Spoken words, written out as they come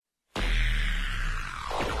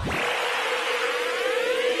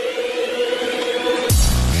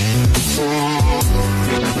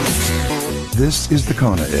This is the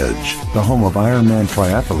Kona Edge, the home of Ironman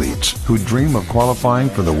triathletes who dream of qualifying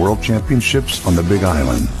for the World Championships on the Big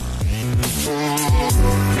Island.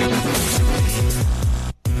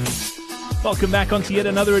 Welcome back onto yet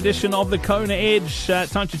another edition of the Kona Edge.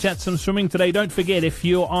 Time to chat some swimming today. Don't forget, if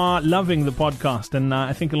you are loving the podcast, and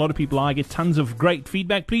I think a lot of people are, I get tons of great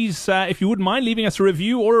feedback. Please, if you wouldn't mind, leaving us a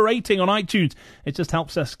review or a rating on iTunes. It just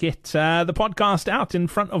helps us get the podcast out in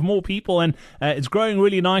front of more people, and it's growing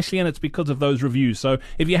really nicely, and it's because of those reviews. So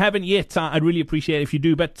if you haven't yet, I'd really appreciate it if you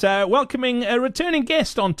do. But welcoming a returning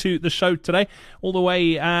guest onto the show today, all the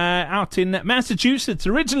way out in Massachusetts,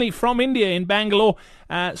 originally from India in Bangalore.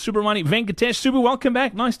 Subramani Venkatesh. Subu, welcome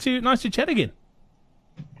back. Nice to chat again.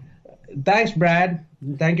 Thanks, Brad.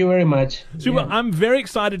 Thank you very much. Subu, yeah. I'm very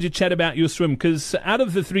excited to chat about your swim because out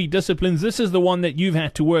of the three disciplines, this is the one that you've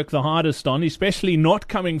had to work the hardest on, especially not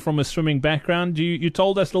coming from a swimming background. You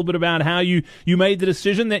told us a little bit about how you made the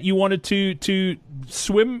decision that you wanted to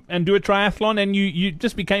swim and do a triathlon, and you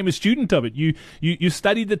just became a student of it. You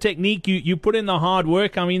studied the technique, you put in the hard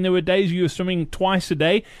work. I mean, there were days you were swimming twice a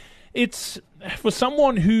day. It's for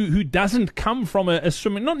someone who doesn't come from a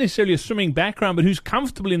swimming, not necessarily a swimming background, but who's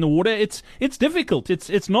comfortable in the water. It's difficult.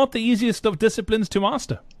 It's not the easiest of disciplines to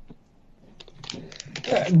master.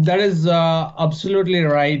 That is absolutely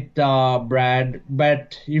right, Brad.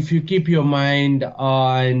 But if you keep your mind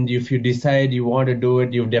and if you decide you want to do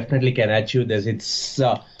it, you definitely can achieve this. It's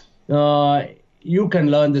you can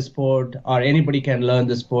learn the sport, or anybody can learn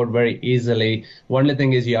the sport very easily. Only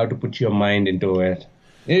thing is you have to put your mind into it.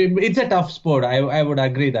 It's a tough sport. I would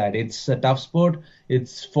agree that it's a tough sport.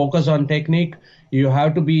 It's focused on technique. You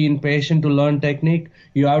have to be impatient to learn technique.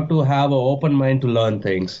 You have to have an open mind to learn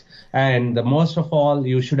things. And most of all,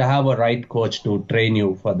 you should have a right coach to train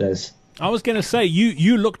you for this. I was going to say,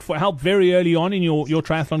 you looked for help very early on in your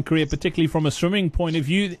triathlon career, particularly from a swimming point of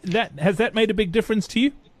view. Has that made a big difference to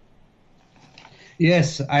you?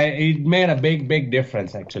 Yes, it made a big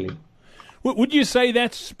difference, actually. Would you say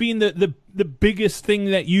that's been the biggest thing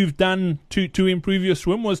that you've done to improve your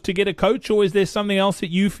swim, was to get a coach, or is there something else that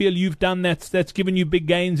you feel you've done that's given you big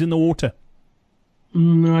gains in the water?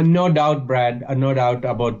 No doubt, Brad. No doubt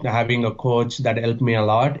about having a coach. That helped me a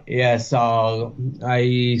lot. Yes,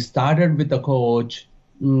 I started with a coach.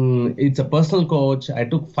 It's a personal coach. I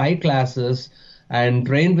took 5 classes and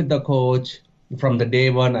trained with the coach. From the day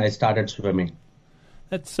one, I started swimming.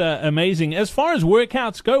 That's amazing. As far as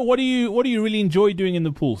workouts go, what do you really enjoy doing in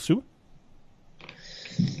the pool, Sue?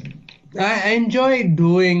 I enjoy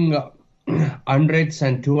doing 100s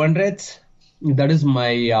and 200s. That is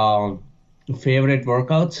my favorite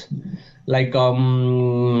workouts. Like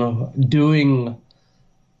doing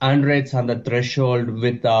 100s on the threshold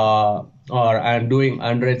with and doing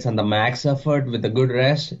 100s on the max effort with a good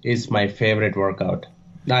rest is my favorite workout.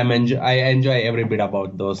 I enjoy every bit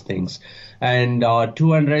about those things. And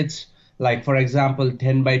 200s, like for example,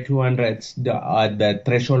 10 by 200s, the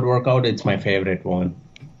threshold workout, it's my favorite one.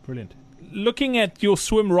 Brilliant. Looking at your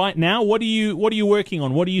swim right now, what are you working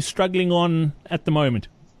on? What are you struggling on at the moment?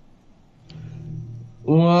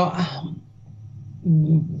 Well,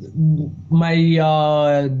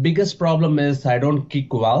 my biggest problem is I don't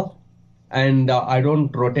kick well, and I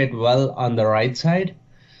don't rotate well on the right side.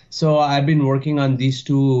 So I've been working on these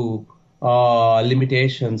two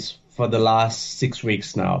limitations for the last 6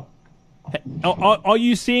 weeks now. Are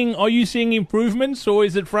you seeing improvements, or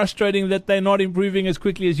is it frustrating that they're not improving as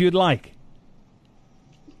quickly as you'd like?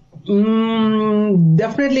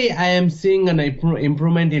 Definitely, I am seeing an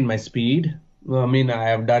improvement in my speed. I mean, I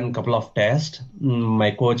have done a couple of tests.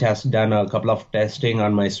 My coach has done a couple of testing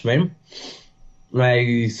on my swim.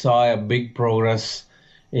 I saw a big progress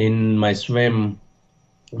in my swim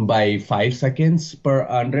by 5 seconds per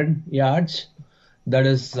 100 yards. That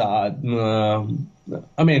is, I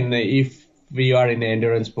mean, if we are in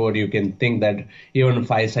endurance sport, you can think that even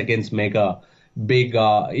 5 seconds make a big,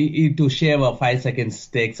 to shave a 5 seconds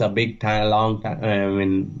takes a big time, long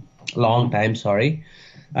time, sorry.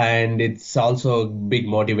 And it's also a big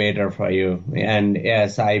motivator for you. And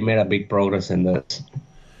yes, I made a big progress in this.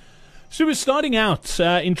 So we're starting out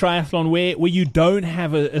in triathlon where you don't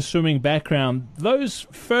have a swimming background. Those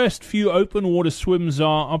first few open water swims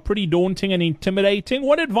are pretty daunting and intimidating.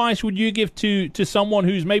 What advice would you give to someone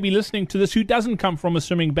who's maybe listening to this who doesn't come from a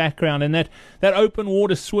swimming background, and that open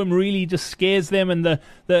water swim really just scares them, and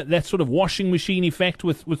that sort of washing machine effect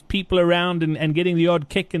with people around and getting the odd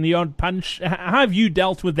kick and the odd punch? How have you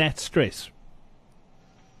dealt with that stress?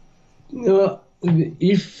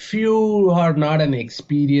 If you are not an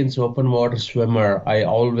experienced open water swimmer, I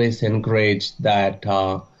always encourage that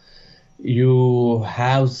you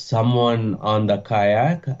have someone on the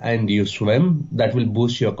kayak and you swim, that will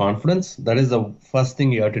boost your confidence. That is the first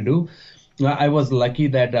thing you have to do. I was lucky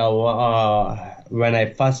that when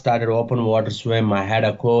I first started open water swim, I had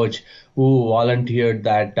a coach who volunteered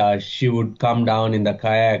that she would come down in the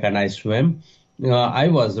kayak and I swim. I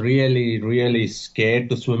was really scared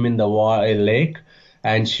to swim in the lake,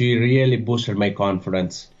 and she really boosted my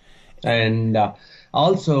confidence. And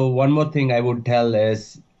also, one more thing I would tell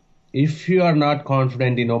is, if you are not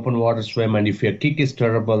confident in open water swim and if your kick is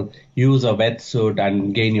terrible, use a wetsuit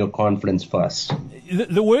and gain your confidence first.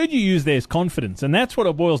 The word you use there is confidence, and that's what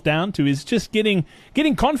it boils down to, is just getting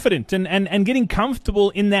confident and getting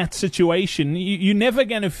comfortable in that situation. You're never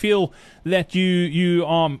going to feel that you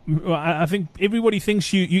are. I think everybody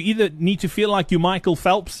thinks you either need to feel like you're Michael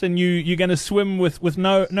Phelps and you're going to swim with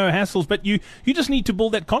no hassles, but you just need to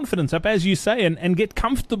build that confidence up, as you say, and get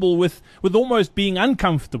comfortable with almost being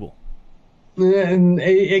uncomfortable.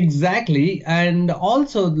 Exactly. And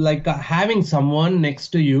also, like, having someone next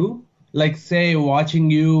to you, like, say,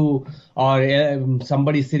 watching you, or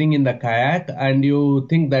somebody sitting in the kayak, and you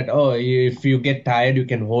think that, oh, if you get tired, you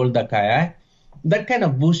can hold the kayak. That kind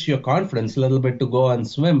of boosts your confidence a little bit to go and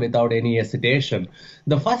swim without any hesitation.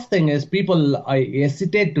 The first thing is, people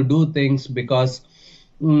hesitate to do things because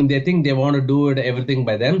they think they want to do everything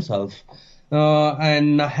by themselves.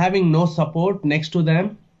 And having no support next to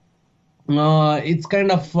them, it's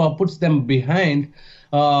kind of puts them behind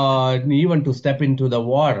even to step into the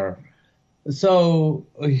water. So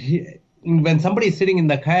when somebody is sitting in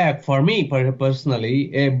the kayak, for me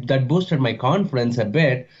personally, that boosted my confidence a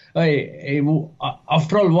bit.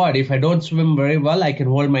 After all, what if I don't swim very well? I can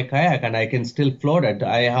hold my kayak and I can still float it.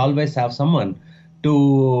 I always have someone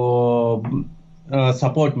to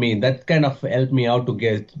support me. That kind of helped me out to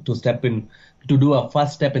do a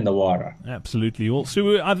first step in the water. Absolutely. Well,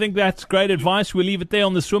 Sue, I think that's great advice. We'll leave it there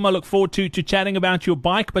on the swim. I look forward to chatting about your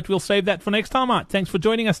bike, but we'll save that for next time, mate. Thanks for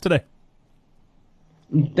joining us today.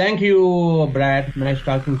 Thank you, Brad. Nice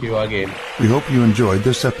talking to you again. We hope you enjoyed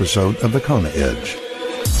this episode of the Kona Edge.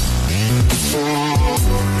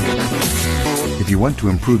 If you want to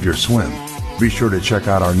improve your swim, be sure to check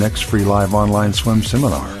out our next free live online swim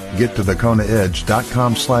seminar. Get to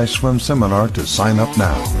thekonaedge.com/swim seminar to sign up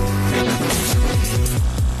now.